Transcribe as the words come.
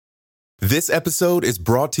This episode is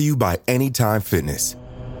brought to you by Anytime Fitness.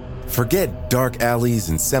 Forget dark alleys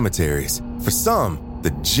and cemeteries. For some,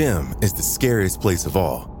 the gym is the scariest place of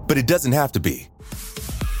all, but it doesn't have to be.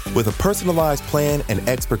 With a personalized plan and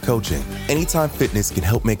expert coaching, Anytime Fitness can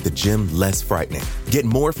help make the gym less frightening. Get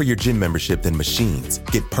more for your gym membership than machines.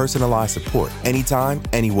 Get personalized support anytime,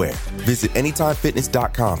 anywhere. Visit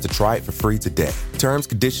AnytimeFitness.com to try it for free today. Terms,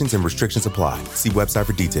 conditions, and restrictions apply. See website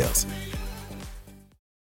for details.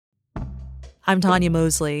 I'm Tanya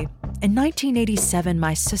Mosley. In 1987,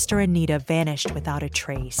 my sister Anita vanished without a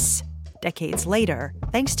trace. Decades later,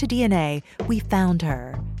 thanks to DNA, we found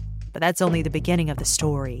her. But that's only the beginning of the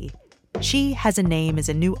story. She Has a Name is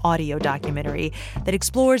a new audio documentary that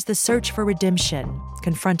explores the search for redemption,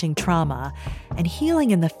 confronting trauma, and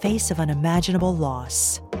healing in the face of unimaginable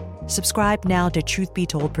loss. Subscribe now to Truth Be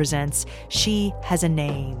Told presents She Has a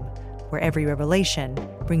Name, where every revelation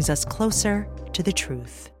brings us closer to the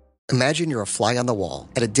truth. Imagine you're a fly on the wall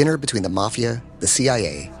at a dinner between the mafia, the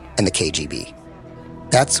CIA, and the KGB.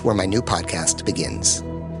 That's where my new podcast begins.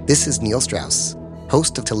 This is Neil Strauss,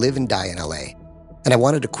 host of To Live and Die in LA, and I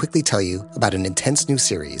wanted to quickly tell you about an intense new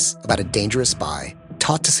series about a dangerous spy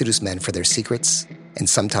taught to seduce men for their secrets and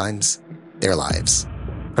sometimes their lives.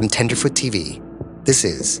 From Tenderfoot TV, this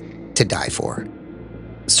is To Die For.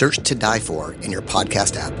 Search To Die For in your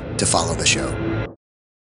podcast app to follow the show.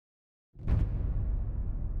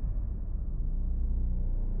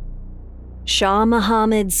 Shah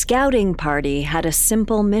Muhammad's scouting party had a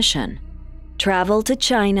simple mission: travel to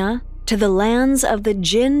China, to the lands of the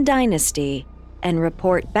Jin dynasty, and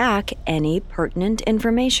report back any pertinent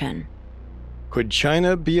information. Could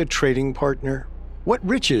China be a trading partner? What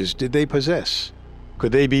riches did they possess?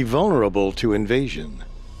 Could they be vulnerable to invasion?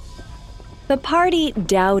 The party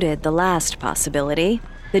doubted the last possibility.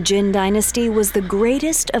 The Jin dynasty was the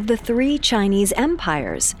greatest of the three Chinese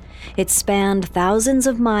empires. It spanned thousands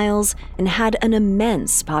of miles and had an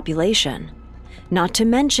immense population. Not to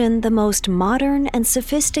mention the most modern and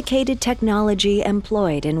sophisticated technology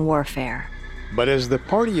employed in warfare. But as the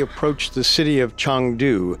party approached the city of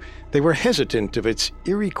Chengdu, they were hesitant of its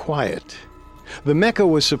eerie quiet. The Mecca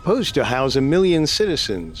was supposed to house 1 million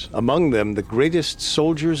citizens, among them the greatest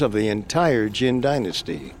soldiers of the entire Jin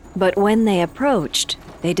dynasty. But when they approached,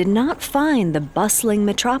 they did not find the bustling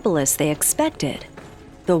metropolis they expected.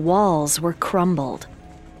 The walls were crumbled.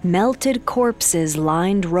 Melted corpses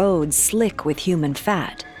lined roads slick with human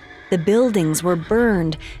fat. The buildings were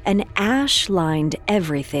burned, and ash lined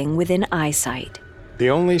everything within eyesight.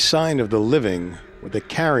 The only sign of the living were the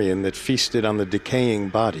carrion that feasted on the decaying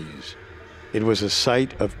bodies. It was a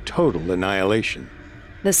sight of total annihilation.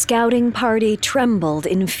 The scouting party trembled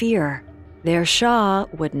in fear. Their Shah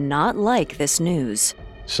would not like this news.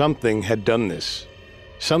 Something had done this.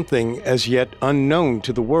 Something as yet unknown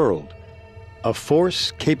to the world. A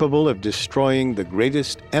force capable of destroying the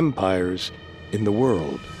greatest empires in the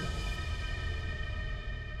world.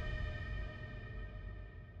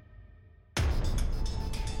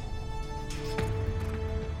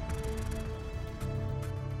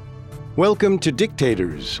 Welcome to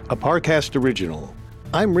Dictators, a Parcast original.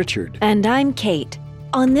 I'm Richard. And I'm Kate.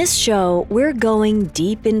 On this show, we're going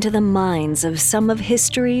deep into the minds of some of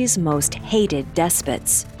history's most hated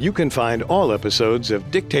despots. You can find all episodes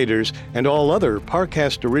of Dictators and all other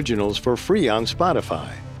Parcast originals for free on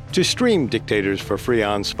Spotify. To stream Dictators for free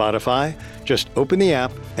on Spotify, just open the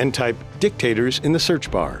app and type Dictators in the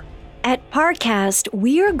search bar. At Parcast,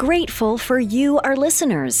 we're grateful for you, our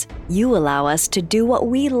listeners. You allow us to do what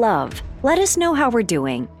we love. Let us know how we're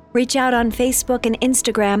doing. Reach out on Facebook and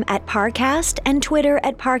Instagram at Parcast and Twitter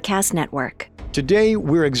at Parcast Network. Today,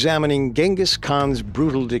 we're examining Genghis Khan's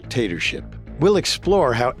brutal dictatorship. We'll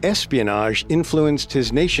explore how espionage influenced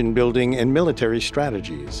his nation-building and military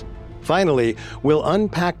strategies. Finally, we'll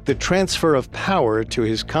unpack the transfer of power to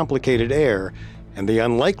his complicated heir and the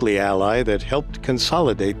unlikely ally that helped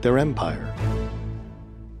consolidate their empire.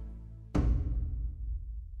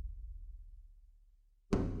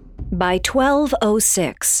 By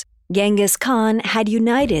 1206, Genghis Khan had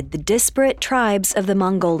united the disparate tribes of the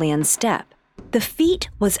Mongolian steppe. The feat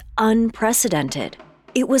was unprecedented.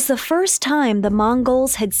 It was the first time the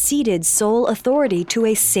Mongols had ceded sole authority to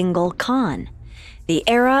a single Khan. The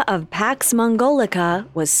era of Pax Mongolica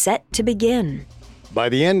was set to begin. By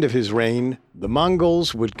the end of his reign, the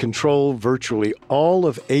Mongols would control virtually all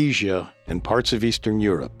of Asia and parts of Eastern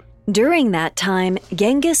Europe. During that time,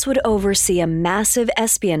 Genghis would oversee a massive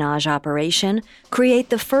espionage operation,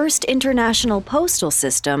 create the first international postal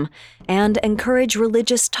system, and encourage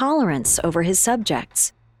religious tolerance over his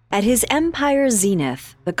subjects. At his empire's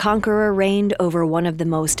zenith, the conqueror reigned over one of the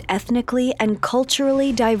most ethnically and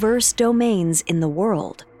culturally diverse domains in the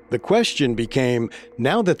world. The question became,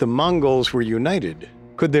 now that the Mongols were united,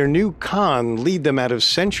 could their new Khan lead them out of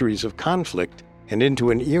centuries of conflict and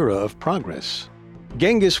into an era of progress?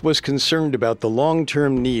 Genghis was concerned about the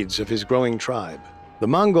long-term needs of his growing tribe. The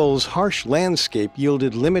Mongols' harsh landscape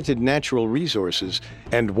yielded limited natural resources,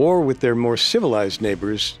 and war with their more civilized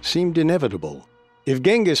neighbors seemed inevitable. If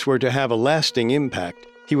Genghis were to have a lasting impact,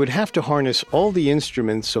 he would have to harness all the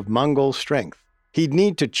instruments of Mongol strength. He'd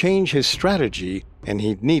need to change his strategy, and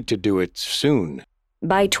he'd need to do it soon.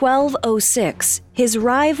 By 1206, his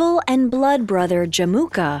rival and blood brother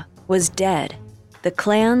Jamuka was dead. The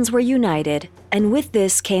clans were united, and with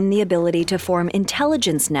this came the ability to form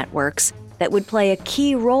intelligence networks that would play a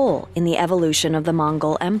key role in the evolution of the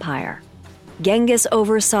Mongol Empire. Genghis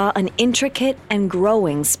oversaw an intricate and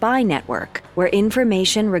growing spy network where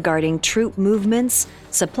information regarding troop movements,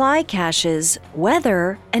 supply caches,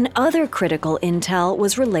 weather, and other critical intel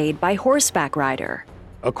was relayed by horseback rider.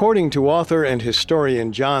 According to author and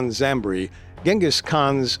historian John Zambri, Genghis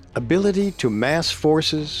Khan's ability to mass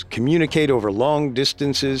forces, communicate over long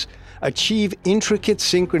distances, achieve intricate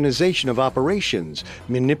synchronization of operations,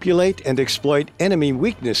 manipulate and exploit enemy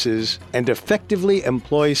weaknesses, and effectively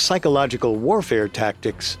employ psychological warfare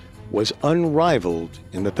tactics was unrivaled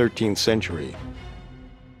in the 13th century.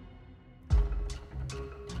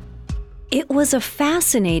 It was a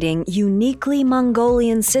fascinating, uniquely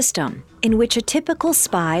Mongolian system in which a typical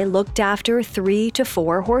spy looked after 3 to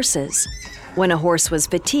 4 horses. When a horse was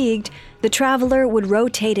fatigued, the traveler would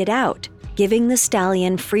rotate it out, giving the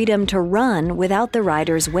stallion freedom to run without the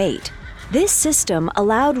rider's weight. This system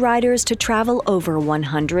allowed riders to travel over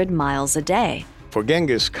 100 miles a day. For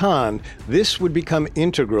Genghis Khan, this would become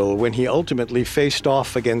integral when he ultimately faced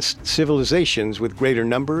off against civilizations with greater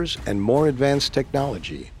numbers and more advanced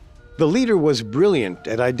technology. The leader was brilliant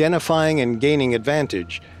at identifying and gaining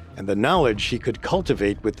advantage, and the knowledge he could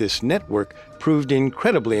cultivate with this network proved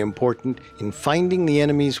incredibly important in finding the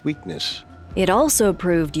enemy's weakness. It also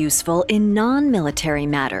proved useful in non-military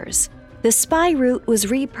matters. The spy route was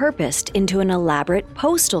repurposed into an elaborate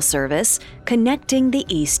postal service connecting the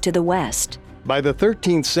east to the west. By the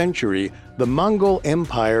 13th century, the Mongol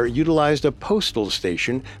Empire utilized a postal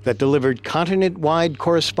station that delivered continent-wide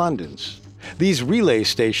correspondence. These relay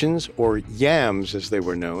stations, or yams as they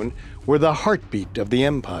were known, were the heartbeat of the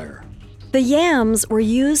empire. The yams were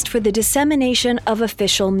used for the dissemination of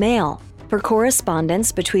official mail, for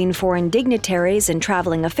correspondence between foreign dignitaries and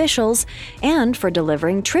traveling officials, and for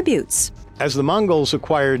delivering tributes. As the Mongols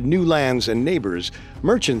acquired new lands and neighbors,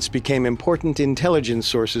 merchants became important intelligence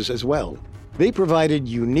sources as well. They provided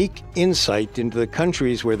unique insight into the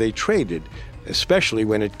countries where they traded, especially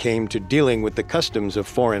when it came to dealing with the customs of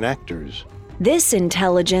foreign actors. This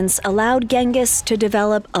intelligence allowed Genghis to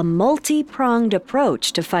develop a multi-pronged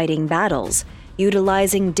approach to fighting battles,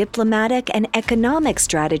 utilizing diplomatic and economic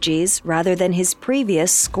strategies rather than his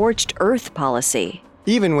previous scorched earth policy.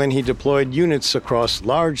 Even when he deployed units across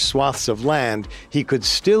large swaths of land, he could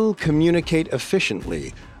still communicate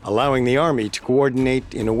efficiently, allowing the army to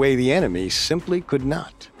coordinate in a way the enemy simply could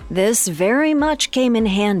not. This very much came in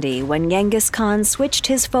handy when Genghis Khan switched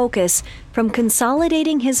his focus from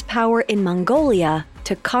consolidating his power in Mongolia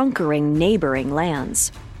to conquering neighboring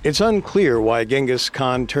lands. It's unclear why Genghis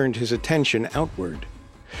Khan turned his attention outward.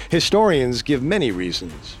 Historians give many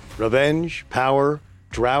reasons: revenge, power,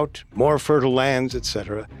 drought, more fertile lands,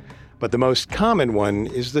 etc. But the most common one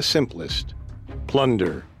is the simplest: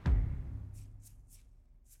 plunder.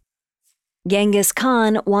 Genghis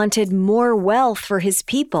Khan wanted more wealth for his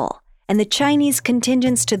people, and the Chinese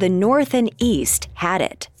contingents to the north and east had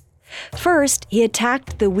it. First, he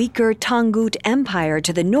attacked the weaker Tangut Empire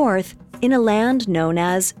to the north in a land known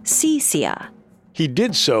as Sisia. He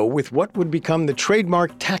did so with what would become the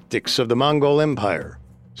trademark tactics of the Mongol Empire: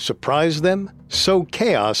 surprise them, sow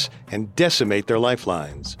chaos, and decimate their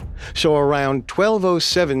lifelines. So around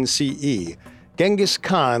 1207 CE, Genghis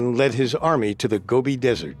Khan led his army to the Gobi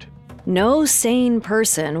Desert. No sane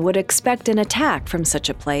person would expect an attack from such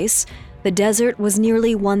a place. The desert was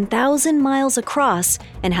nearly 1,000 miles across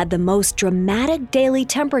and had the most dramatic daily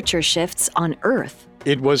temperature shifts on Earth.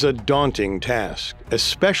 It was a daunting task,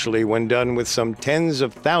 especially when done with some tens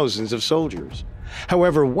of thousands of soldiers.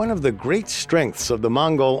 However, one of the great strengths of the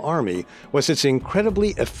Mongol army was its incredibly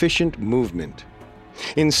efficient movement.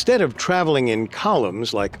 Instead of traveling in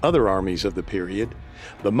columns like other armies of the period,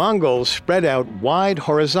 the Mongols spread out wide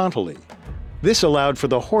horizontally. This allowed for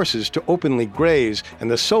the horses to openly graze and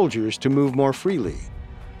the soldiers to move more freely.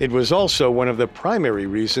 It was also one of the primary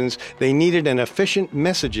reasons they needed an efficient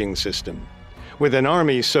messaging system. With an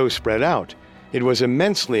army so spread out, it was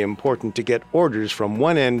immensely important to get orders from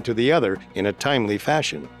one end to the other in a timely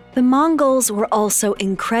fashion. The Mongols were also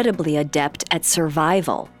incredibly adept at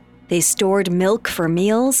survival. They stored milk for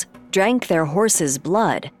meals, drank their horses'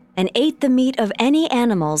 blood, and ate the meat of any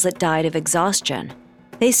animals that died of exhaustion.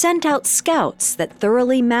 They sent out scouts that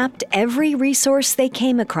thoroughly mapped every resource they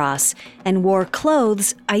came across and wore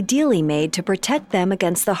clothes ideally made to protect them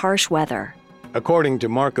against the harsh weather. According to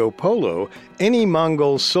Marco Polo, any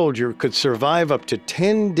Mongol soldier could survive up to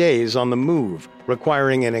 10 days on the move,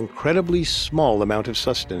 requiring an incredibly small amount of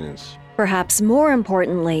sustenance. Perhaps more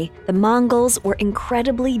importantly, the Mongols were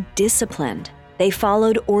incredibly disciplined. They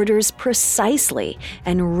followed orders precisely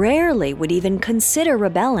and rarely would even consider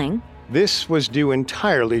rebelling. This was due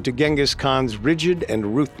entirely to Genghis Khan's rigid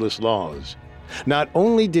and ruthless laws. Not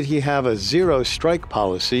only did he have a zero-strike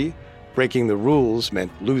policy, breaking the rules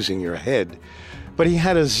meant losing your head, but he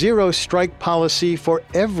had a zero-strike policy for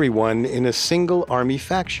everyone in a single army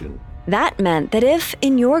faction. That meant that if,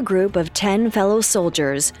 in your group of 10 fellow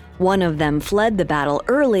soldiers, one of them fled the battle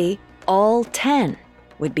early, all 10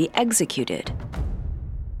 would be executed.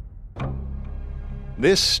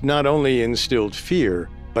 This not only instilled fear,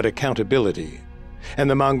 but accountability, and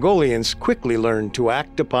the Mongolians quickly learned to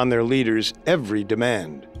act upon their leaders' every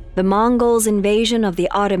demand. The Mongols' invasion of the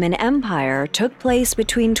Ottoman Empire took place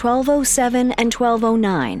between 1207 and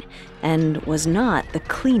 1209 and was not the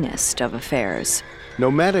cleanest of affairs.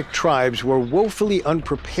 Nomadic tribes were woefully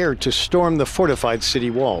unprepared to storm the fortified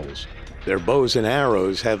city walls. Their bows and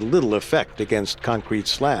arrows had little effect against concrete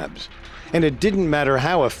slabs, and it didn't matter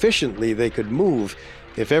how efficiently they could move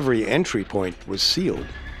if every entry point was sealed.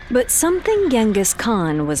 But something Genghis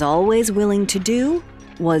Khan was always willing to do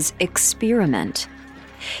was experiment.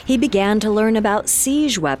 He began to learn about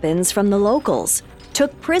siege weapons from the locals,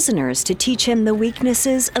 took prisoners to teach him the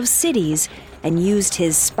weaknesses of cities, and used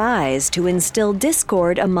his spies to instill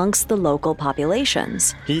discord amongst the local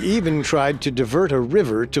populations. He even tried to divert a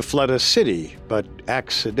river to flood a city, but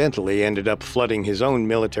accidentally ended up flooding his own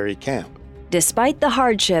military camp. Despite the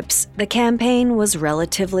hardships, the campaign was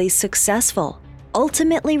relatively successful,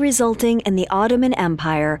 ultimately resulting in the Ottoman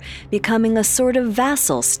Empire becoming a sort of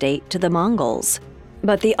vassal state to the Mongols.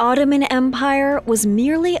 But the Ottoman Empire was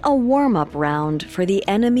merely a warm-up round for the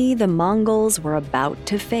enemy the Mongols were about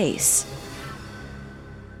to face.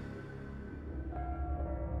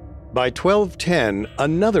 By 1210,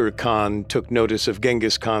 another Khan took notice of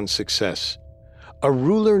Genghis Khan's success. A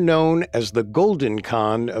ruler known as the Golden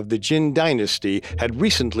Khan of the Jin dynasty had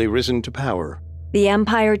recently risen to power. The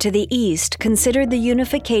empire to the east considered the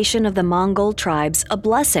unification of the Mongol tribes a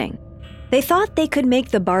blessing. They thought they could make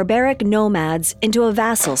the barbaric nomads into a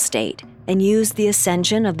vassal state and used the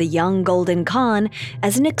ascension of the young Golden Khan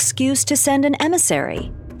as an excuse to send an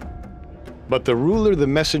emissary. But the ruler the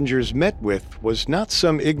messengers met with was not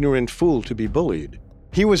some ignorant fool to be bullied.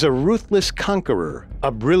 He was a ruthless conqueror,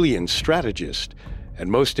 a brilliant strategist, and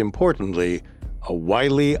most importantly, a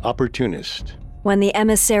wily opportunist. When the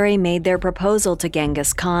emissary made their proposal to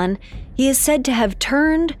Genghis Khan, he is said to have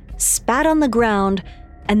turned, spat on the ground,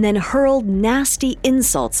 and then hurled nasty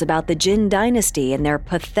insults about the Jin dynasty and their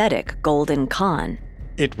pathetic Golden Khan.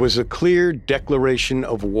 It was a clear declaration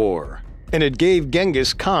of war, and it gave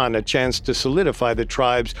Genghis Khan a chance to solidify the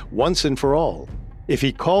tribes once and for all. If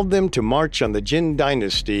he called them to march on the Jin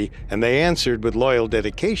dynasty and they answered with loyal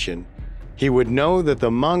dedication, he would know that the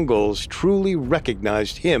Mongols truly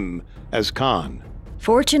recognized him as Khan.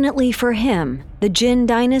 Fortunately for him, the Jin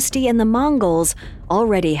dynasty and the Mongols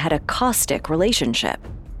already had a caustic relationship.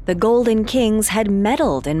 The Golden Kings had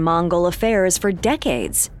meddled in Mongol affairs for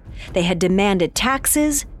decades. They had demanded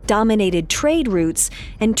taxes, dominated trade routes,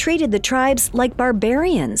 and treated the tribes like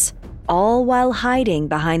barbarians, all while hiding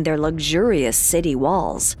behind their luxurious city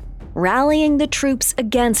walls. Rallying the troops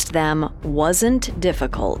against them wasn't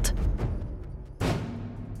difficult.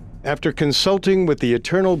 After consulting with the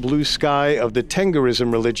eternal blue sky of the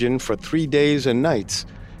Tengrism religion for 3 days and nights,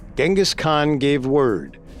 Genghis Khan gave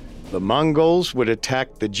word. The Mongols would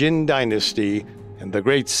attack the Jin dynasty, and the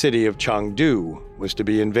great city of Chengdu was to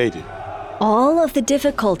be invaded. All of the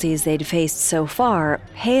difficulties they'd faced so far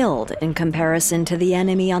paled in comparison to the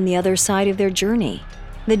enemy on the other side of their journey.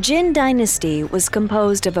 The Jin dynasty was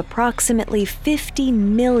composed of approximately 50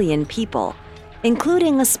 million people,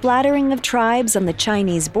 including a splattering of tribes on the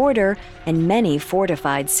Chinese border and many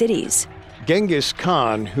fortified cities. Genghis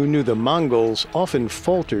Khan, who knew the Mongols often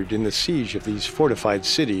faltered in the siege of these fortified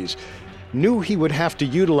cities, knew he would have to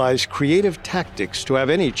utilize creative tactics to have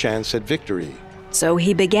any chance at victory. So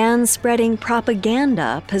he began spreading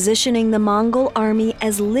propaganda positioning the Mongol army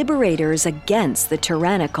as liberators against the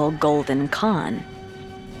tyrannical Golden Khan.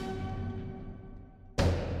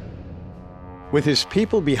 With his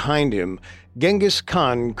people behind him, Genghis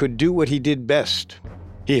Khan could do what he did best.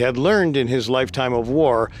 He had learned in his lifetime of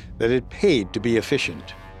war that it paid to be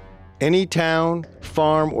efficient. Any town,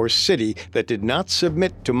 farm, or city that did not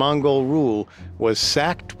submit to Mongol rule was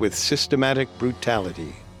sacked with systematic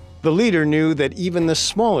brutality. The leader knew that even the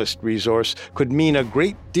smallest resource could mean a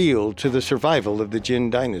great deal to the survival of the Jin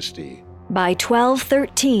dynasty. By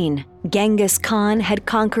 1213, Genghis Khan had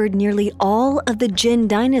conquered nearly all of the Jin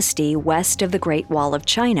dynasty west of the Great Wall of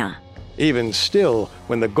China. Even still,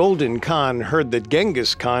 when the Golden Khan heard that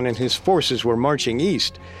Genghis Khan and his forces were marching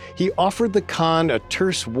east, he offered the Khan a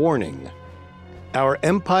terse warning. "Our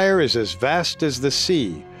empire is as vast as the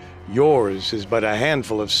sea. Yours is but a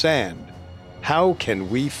handful of sand. How can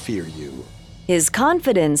we fear you?" His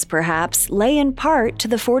confidence, perhaps, lay in part to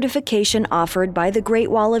the fortification offered by the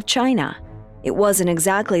Great Wall of China. It wasn't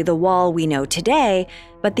exactly the wall we know today,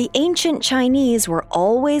 but the ancient Chinese were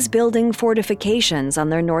always building fortifications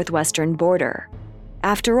on their northwestern border.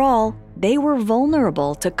 After all, they were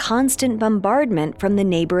vulnerable to constant bombardment from the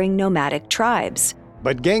neighboring nomadic tribes.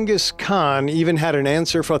 But Genghis Khan even had an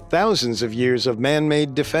answer for thousands of years of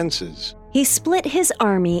man-made defenses. He split his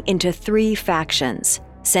army into 3 factions,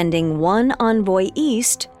 sending one envoy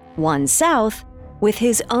east, one south, with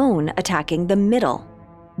his own attacking the middle.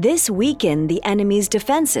 This weakened the enemy's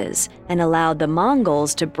defenses and allowed the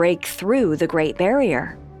Mongols to break through the Great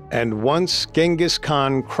Barrier. And once Genghis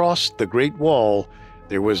Khan crossed the Great Wall,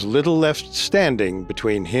 there was little left standing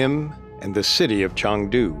between him and the city of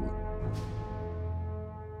Chengdu.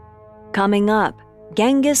 Coming up,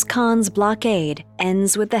 Genghis Khan's blockade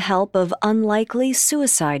ends with the help of unlikely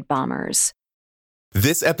suicide bombers.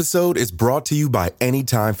 This episode is brought to you by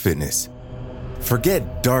Anytime Fitness.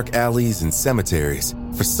 Forget dark alleys and cemeteries.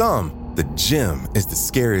 For some, the gym is the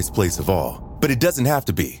scariest place of all, but it doesn't have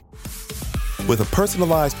to be. With a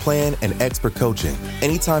personalized plan and expert coaching,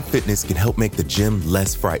 Anytime Fitness can help make the gym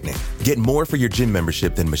less frightening. Get more for your gym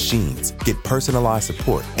membership than machines. Get personalized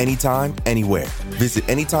support anytime, anywhere. Visit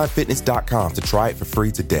AnytimeFitness.com to try it for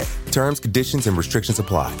free today. Terms, conditions, and restrictions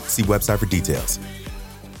apply. See website for details.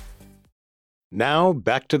 Now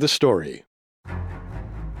back to the story.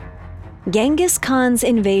 Genghis Khan's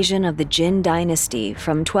invasion of the Jin dynasty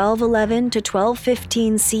from 1211 to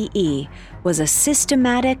 1215 CE was a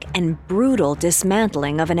systematic and brutal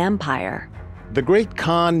dismantling of an empire. The great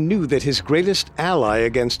Khan knew that his greatest ally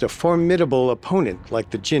against a formidable opponent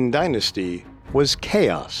like the Jin dynasty was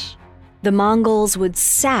chaos. The Mongols would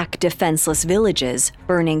sack defenseless villages,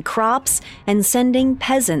 burning crops and sending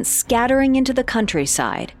peasants scattering into the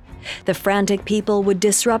countryside. The frantic people would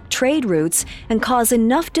disrupt trade routes and cause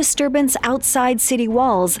enough disturbance outside city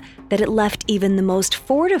walls that it left even the most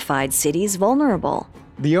fortified cities vulnerable.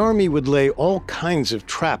 The army would lay all kinds of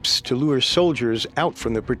traps to lure soldiers out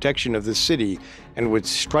from the protection of the city and would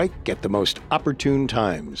strike at the most opportune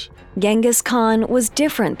times. Genghis Khan was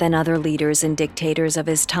different than other leaders and dictators of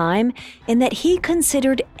his time in that he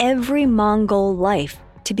considered every Mongol life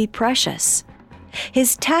to be precious.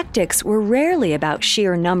 His tactics were rarely about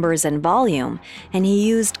sheer numbers and volume, and he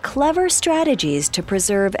used clever strategies to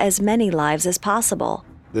preserve as many lives as possible.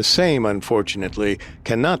 The same, unfortunately,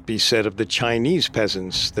 cannot be said of the Chinese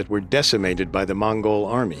peasants that were decimated by the Mongol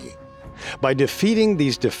army. By defeating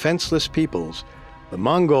these defenseless peoples, the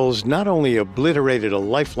Mongols not only obliterated a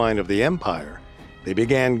lifeline of the empire, they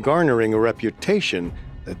began garnering a reputation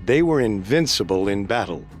that they were invincible in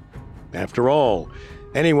battle. After all,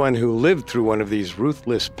 anyone who lived through one of these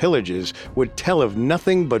ruthless pillages would tell of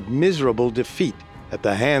nothing but miserable defeat at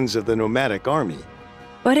the hands of the nomadic army.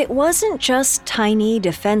 But it wasn't just tiny,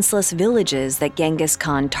 defenseless villages that Genghis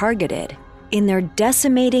Khan targeted. In their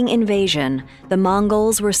decimating invasion, the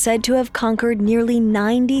Mongols were said to have conquered nearly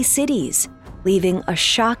 90 cities, leaving a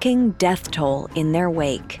shocking death toll in their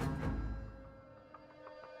wake.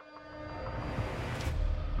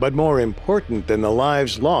 But more important than the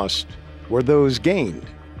lives lost were those gained.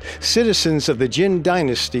 Citizens of the Jin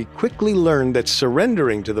dynasty quickly learned that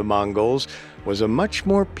surrendering to the Mongols was a much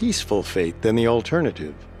more peaceful fate than the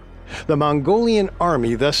alternative. The Mongolian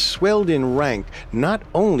army thus swelled in rank, not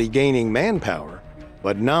only gaining manpower,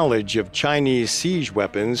 but knowledge of Chinese siege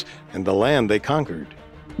weapons and the land they conquered.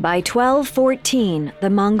 By 1214, the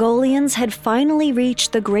Mongolians had finally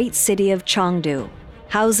reached the great city of Chengdu,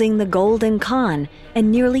 housing the Golden Khan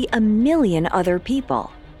and nearly 1 million other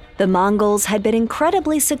people. The Mongols had been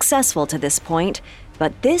incredibly successful to this point,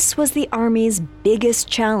 but this was the army's biggest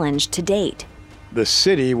challenge to date. The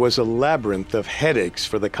city was a labyrinth of headaches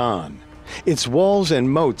for the Khan. Its walls and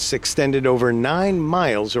moats extended over 9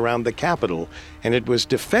 miles around the capital, and it was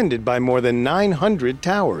defended by more than 900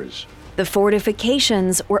 towers. The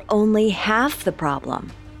fortifications were only half the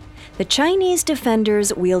problem. The Chinese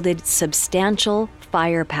defenders wielded substantial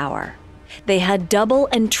firepower. They had double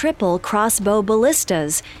and triple crossbow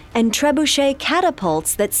ballistas and trebuchet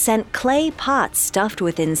catapults that sent clay pots stuffed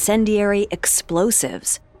with incendiary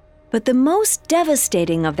explosives. But the most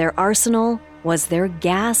devastating of their arsenal was their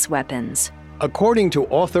gas weapons. According to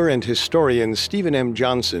author and historian Stephen M.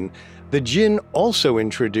 Johnson, the Jin also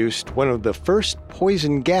introduced one of the first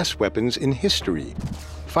poison gas weapons in history,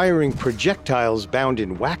 firing projectiles bound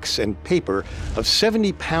in wax and paper of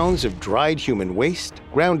 70 pounds of dried human waste,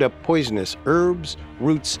 ground up poisonous herbs,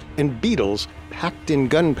 roots, and beetles packed in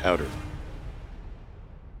gunpowder.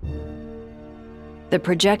 The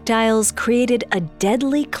projectiles created a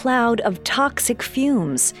deadly cloud of toxic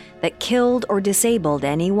fumes that killed or disabled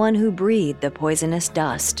anyone who breathed the poisonous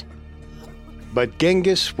dust. But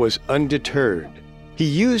Genghis was undeterred. He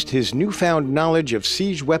used his newfound knowledge of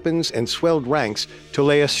siege weapons and swelled ranks to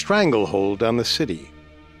lay a stranglehold on the city.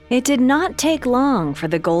 It did not take long for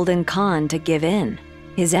the Golden Khan to give in.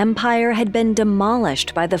 His empire had been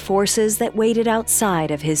demolished by the forces that waited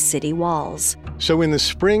outside of his city walls. So in the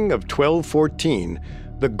spring of 1214,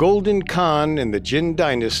 the Golden Khan and the Jin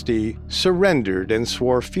dynasty surrendered and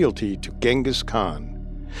swore fealty to Genghis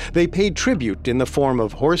Khan. They paid tribute in the form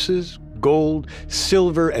of horses, gold,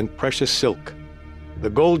 silver, and precious silk. The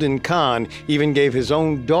Golden Khan even gave his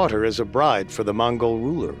own daughter as a bride for the Mongol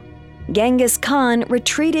ruler. Genghis Khan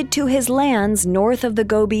retreated to his lands north of the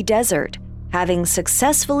Gobi Desert, having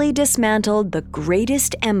successfully dismantled the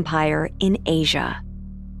greatest empire in Asia.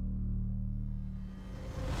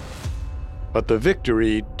 But the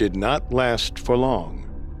victory did not last for long.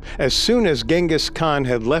 As soon as Genghis Khan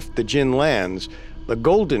had left the Jin lands, the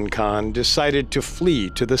Golden Khan decided to flee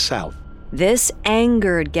to the south. This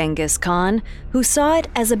angered Genghis Khan, who saw it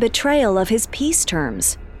as a betrayal of his peace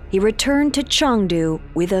terms. He returned to Chengdu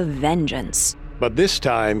with a vengeance. But this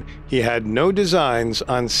time, he had no designs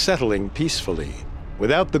on settling peacefully.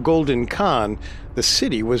 Without the Golden Khan, the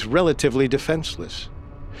city was relatively defenseless.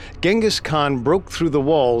 Genghis Khan broke through the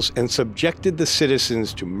walls and subjected the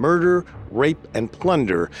citizens to murder, rape, and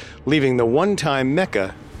plunder, leaving the one-time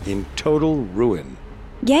Mecca in total ruin.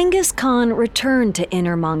 Genghis Khan returned to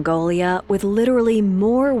Inner Mongolia with literally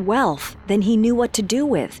more wealth than he knew what to do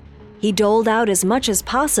with. He doled out as much as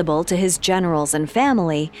possible to his generals and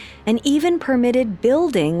family, and even permitted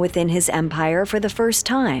building within his empire for the first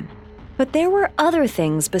time. But there were other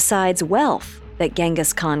things besides wealth that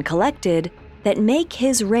Genghis Khan collected that make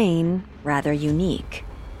his reign rather unique.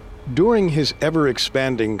 During his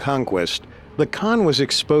ever-expanding conquest, the Khan was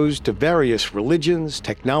exposed to various religions,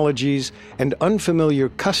 technologies, and unfamiliar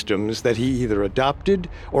customs that he either adopted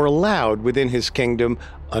or allowed within his kingdom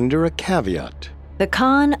under a caveat. The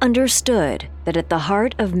Khan understood that at the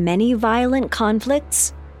heart of many violent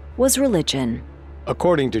conflicts was religion.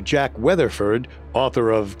 According to Jack Weatherford,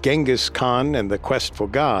 author of Genghis Khan and the Quest for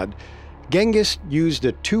God, Genghis used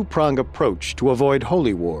a two-pronged approach to avoid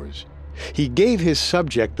holy wars. He gave his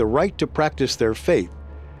subject the right to practice their faith,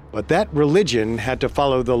 but that religion had to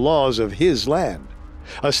follow the laws of his land.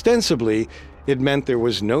 Ostensibly, it meant there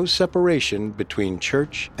was no separation between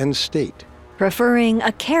church and state. Preferring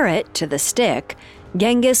a carrot to the stick,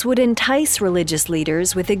 Genghis would entice religious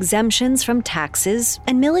leaders with exemptions from taxes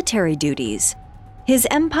and military duties. His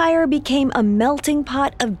empire became a melting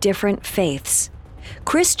pot of different faiths.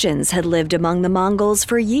 Christians had lived among the Mongols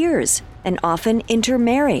for years and often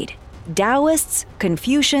intermarried. Taoists,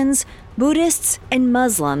 Confucians, Buddhists, and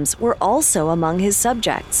Muslims were also among his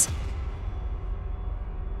subjects.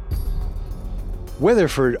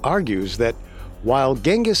 Weatherford argues that while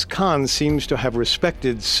Genghis Khan seems to have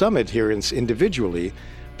respected some adherents individually,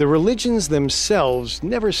 the religions themselves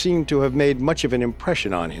never seem to have made much of an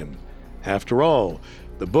impression on him. After all,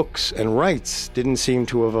 the books and rites didn't seem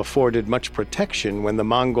to have afforded much protection when the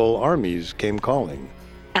Mongol armies came calling.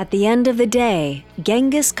 At the end of the day,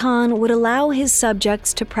 Genghis Khan would allow his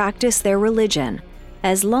subjects to practice their religion,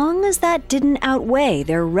 as long as that didn't outweigh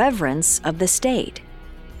their reverence of the state.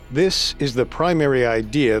 This is the primary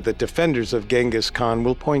idea that defenders of Genghis Khan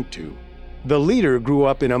will point to. The leader grew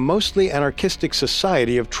up in a mostly anarchistic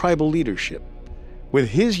society of tribal leadership. With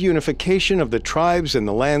his unification of the tribes and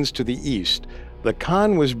the lands to the east, the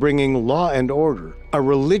Khan was bringing law and order, a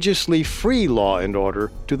religiously free law and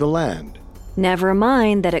order, to the land. Never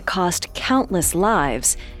mind that it cost countless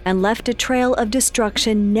lives and left a trail of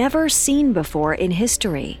destruction never seen before in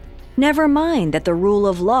history. Never mind that the rule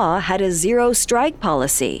of law had a zero-strike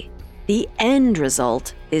policy. The end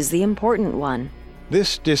result is the important one.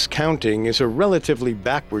 This discounting is a relatively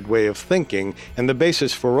backward way of thinking and the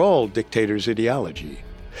basis for all dictators' ideology.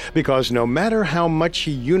 Because no matter how much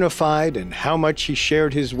he unified and how much he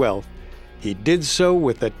shared his wealth, he did so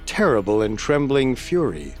with a terrible and trembling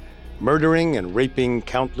fury, murdering and raping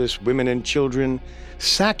countless women and children,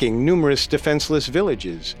 sacking numerous defenseless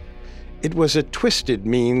villages. It was a twisted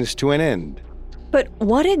means to an end. But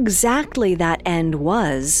what exactly that end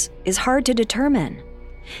was is hard to determine.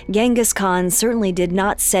 Genghis Khan certainly did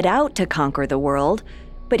not set out to conquer the world,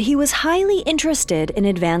 but he was highly interested in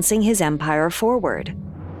advancing his empire forward.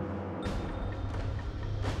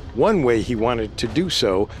 One way he wanted to do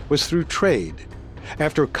so was through trade.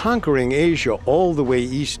 After conquering Asia all the way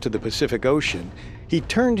east to the Pacific Ocean, he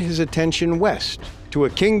turned his attention west to a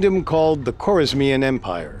kingdom called the Khwarezmian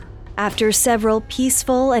Empire. After several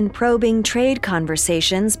peaceful and probing trade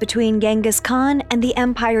conversations between Genghis Khan and the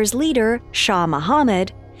empire's leader, Shah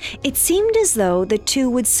Muhammad, it seemed as though the two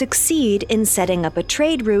would succeed in setting up a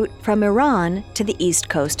trade route from Iran to the east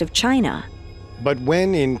coast of China. But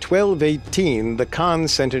when in 1218 the Khan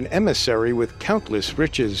sent an emissary with countless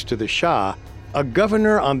riches to the Shah, a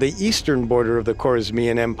governor on the eastern border of the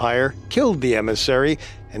Khwarezmian Empire killed the emissary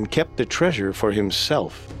and kept the treasure for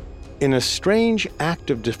himself. In a strange act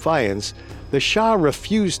of defiance, the Shah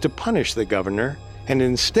refused to punish the governor and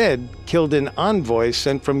instead killed an envoy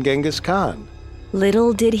sent from Genghis Khan.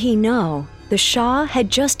 Little did he know, the Shah had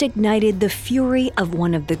just ignited the fury of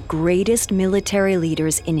one of the greatest military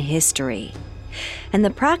leaders in history. And the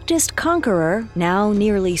practiced conqueror, now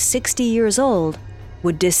nearly 60 years old,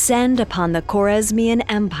 would descend upon the Khwarezmian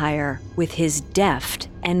Empire with his deft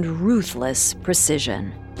and ruthless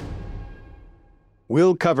precision.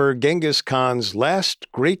 We'll cover Genghis Khan's last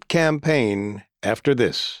great campaign after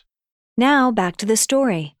this. Now back to the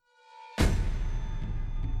story.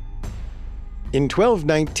 In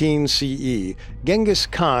 1219 CE, Genghis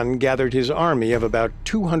Khan gathered his army of about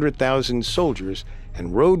 200,000 soldiers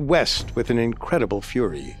and rode west with an incredible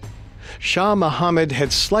fury. Shah Muhammad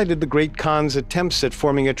had slighted the great Khan's attempts at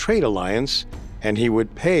forming a trade alliance, and he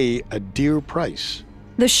would pay a dear price.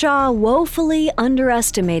 The Shah woefully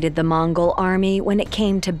underestimated the Mongol army when it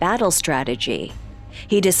came to battle strategy.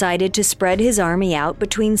 He decided to spread his army out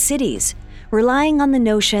between cities, relying on the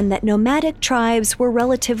notion that nomadic tribes were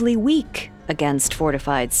relatively weak against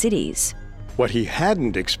fortified cities. What he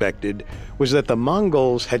hadn't expected was that the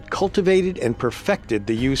Mongols had cultivated and perfected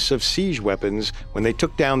the use of siege weapons when they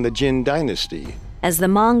took down the Jin dynasty. As the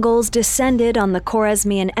Mongols descended on the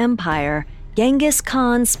Khwarezmian Empire, Genghis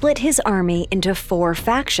Khan split his army into 4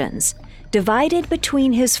 factions, divided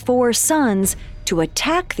between his 4 sons to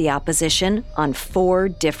attack the opposition on 4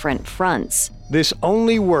 different fronts. This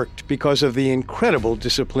only worked because of the incredible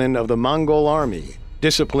discipline of the Mongol army,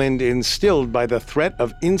 discipline instilled by the threat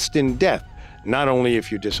of instant death, not only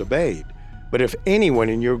if you disobeyed, but if anyone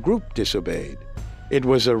in your group disobeyed. It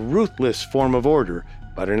was a ruthless form of order,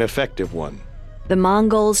 but an effective one. The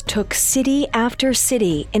Mongols took city after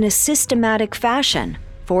city in a systematic fashion,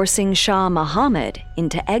 forcing Shah Muhammad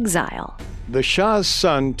into exile. The Shah's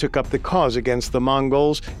son took up the cause against the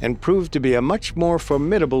Mongols and proved to be a much more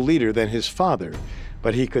formidable leader than his father,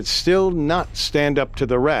 but he could still not stand up to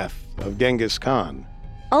the wrath of Genghis Khan.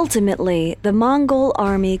 Ultimately, the Mongol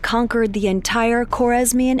army conquered the entire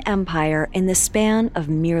Khwarezmian Empire in the span of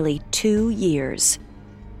merely 2 years.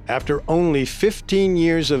 After only 15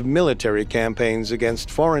 years of military campaigns against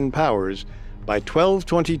foreign powers, by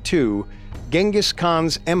 1222, Genghis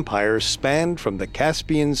Khan's empire spanned from the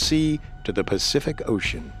Caspian Sea to the Pacific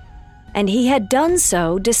Ocean. And he had done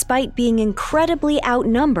so despite being incredibly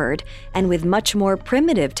outnumbered and with much more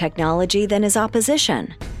primitive technology than his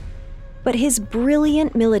opposition. But his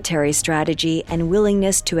brilliant military strategy and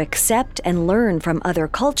willingness to accept and learn from other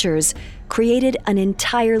cultures created an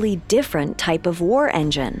entirely different type of war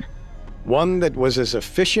engine. One that was as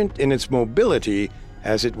efficient in its mobility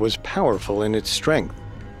as it was powerful in its strength.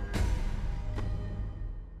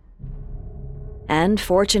 And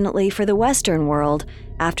fortunately for the Western world,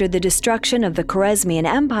 after the destruction of the Khwarezmian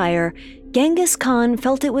Empire, Genghis Khan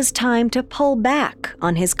felt it was time to pull back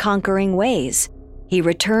on his conquering ways. He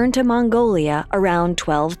returned to Mongolia around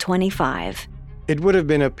 1225. It would have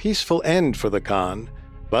been a peaceful end for the Khan,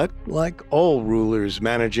 but like all rulers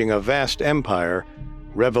managing a vast empire,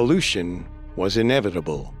 revolution was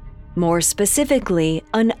inevitable. More specifically,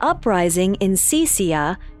 an uprising in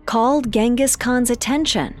Sisya called Genghis Khan's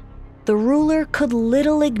attention. The ruler could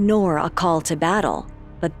little ignore a call to battle,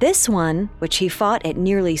 but this one, which he fought at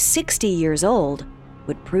nearly 60 years old,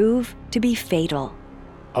 would prove to be fatal.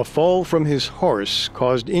 A fall from his horse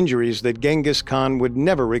caused injuries that Genghis Khan would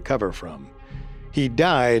never recover from. He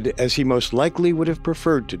died as he most likely would have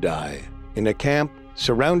preferred to die, in a camp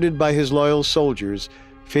surrounded by his loyal soldiers,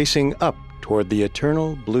 facing up toward the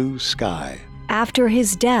eternal blue sky. After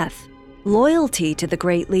his death, loyalty to the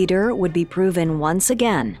great leader would be proven once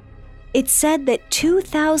again. It's said that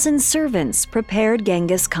 2,000 servants prepared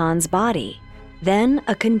Genghis Khan's body. Then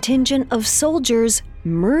a contingent of soldiers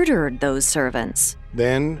murdered those servants.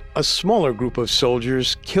 Then a smaller group of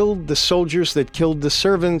soldiers killed the soldiers that killed the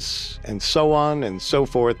servants, and so on and so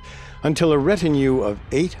forth, until a retinue of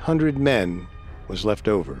 800 men was left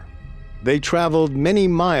over. They traveled many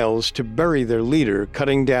miles to bury their leader,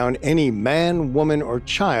 cutting down any man, woman, or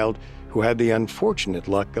child who had the unfortunate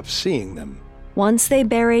luck of seeing them. Once they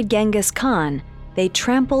buried Genghis Khan, they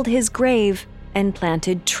trampled his grave and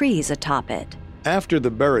planted trees atop it. After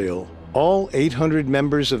the burial, all 800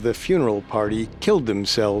 members of the funeral party killed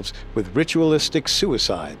themselves with ritualistic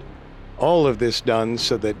suicide. All of this done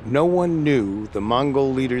so that no one knew the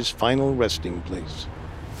Mongol leader's final resting place.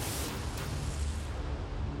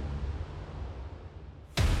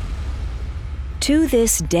 To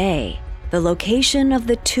this day, the location of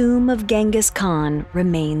the tomb of Genghis Khan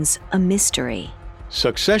remains a mystery.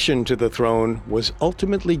 Succession to the throne was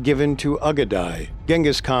ultimately given to Ugadai,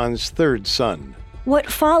 Genghis Khan's third son. What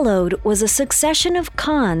followed was a succession of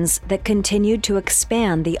Khans that continued to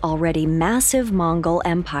expand the already massive Mongol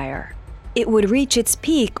Empire. It would reach its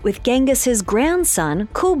peak with Genghis's grandson,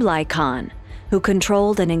 Kublai Khan, who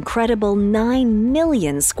controlled an incredible 9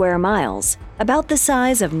 million square miles, about the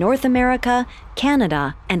size of North America,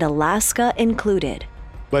 Canada, and Alaska included.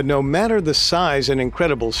 But no matter the size and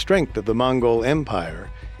incredible strength of the Mongol Empire,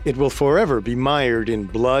 it will forever be mired in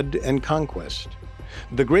blood and conquest.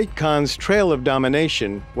 The Great Khan's trail of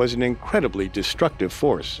domination was an incredibly destructive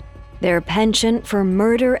force. Their penchant for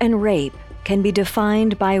murder and rape can be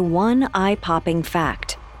defined by one eye-popping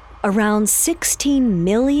fact. Around 16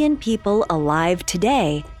 million people alive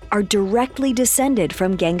today are directly descended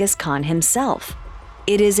from Genghis Khan himself.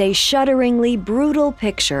 It is a shudderingly brutal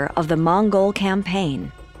picture of the Mongol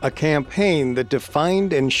campaign. A campaign that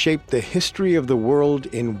defined and shaped the history of the world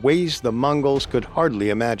in ways the Mongols could hardly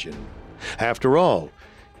imagine. After all,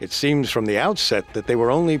 it seems from the outset that they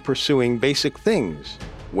were only pursuing basic things,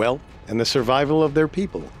 wealth and the survival of their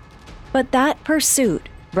people. But that pursuit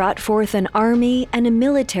brought forth an army and a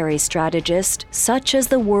military strategist such as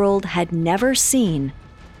the world had never seen,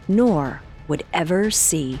 nor would ever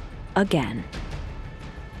see again.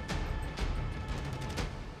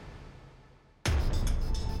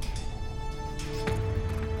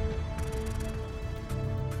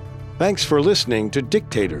 Thanks for listening to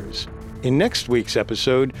Dictators. In next week's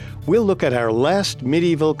episode, we'll look at our last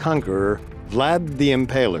medieval conqueror, Vlad the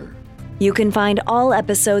Impaler. You can find all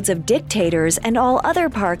episodes of Dictators and all other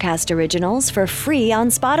Parcast originals for free on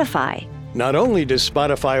Spotify. Not only does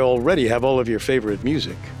Spotify already have all of your favorite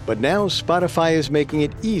music, but now Spotify is making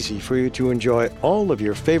it easy for you to enjoy all of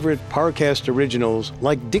your favorite Parcast originals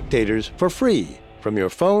like Dictators for free from your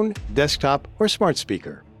phone, desktop, or smart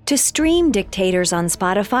speaker. To stream Dictators on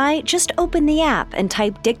Spotify, just open the app and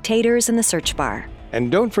type Dictators in the search bar.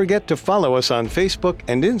 And don't forget to follow us on Facebook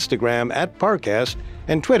and Instagram at Parcast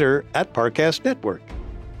and Twitter at Parcast Network.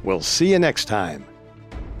 We'll see you next time.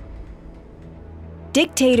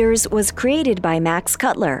 Dictators was created by Max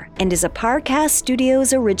Cutler and is a Parcast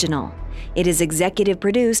Studios original. It is executive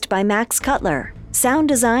produced by Max Cutler, sound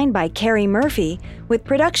designed by Carrie Murphy, with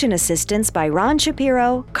production assistance by Ron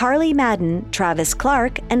Shapiro, Carly Madden, Travis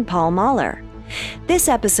Clark, and Paul Mahler. This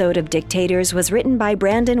episode of Dictators was written by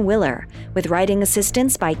Brandon Willer, with writing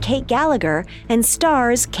assistance by Kate Gallagher, and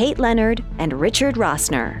stars Kate Leonard and Richard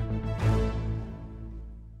Rossner.